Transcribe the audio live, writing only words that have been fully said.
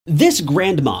This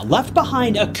grandma left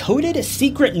behind a coded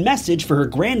secret message for her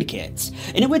grandkids,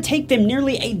 and it would take them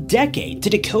nearly a decade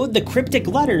to decode the cryptic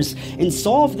letters and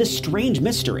solve this strange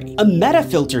mystery. A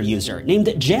metafilter user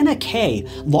named Jana K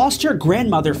lost her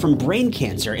grandmother from brain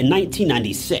cancer in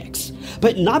 1996,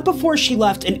 but not before she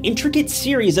left an intricate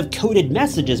series of coded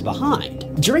messages behind.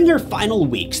 During her final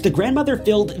weeks, the grandmother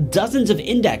filled dozens of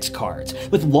index cards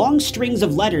with long strings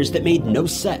of letters that made no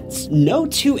sense. No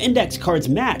two index cards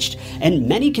matched, and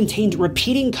many contained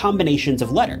repeating combinations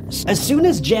of letters. As soon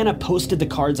as Jana posted the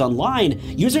cards online,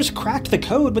 users cracked the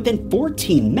code within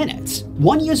 14 minutes.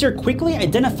 One user quickly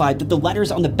identified that the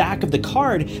letters on the back of the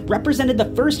card represented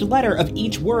the first letter of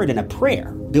each word in a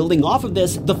prayer. Building off of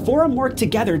this, the forum worked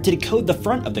together to decode the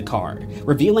front of the card,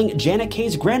 revealing Jana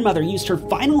K's grandmother used her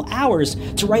final hours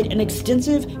to write an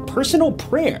extensive personal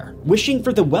prayer, wishing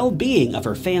for the well-being of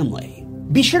her family.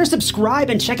 Be sure to subscribe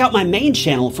and check out my main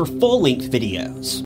channel for full-length videos.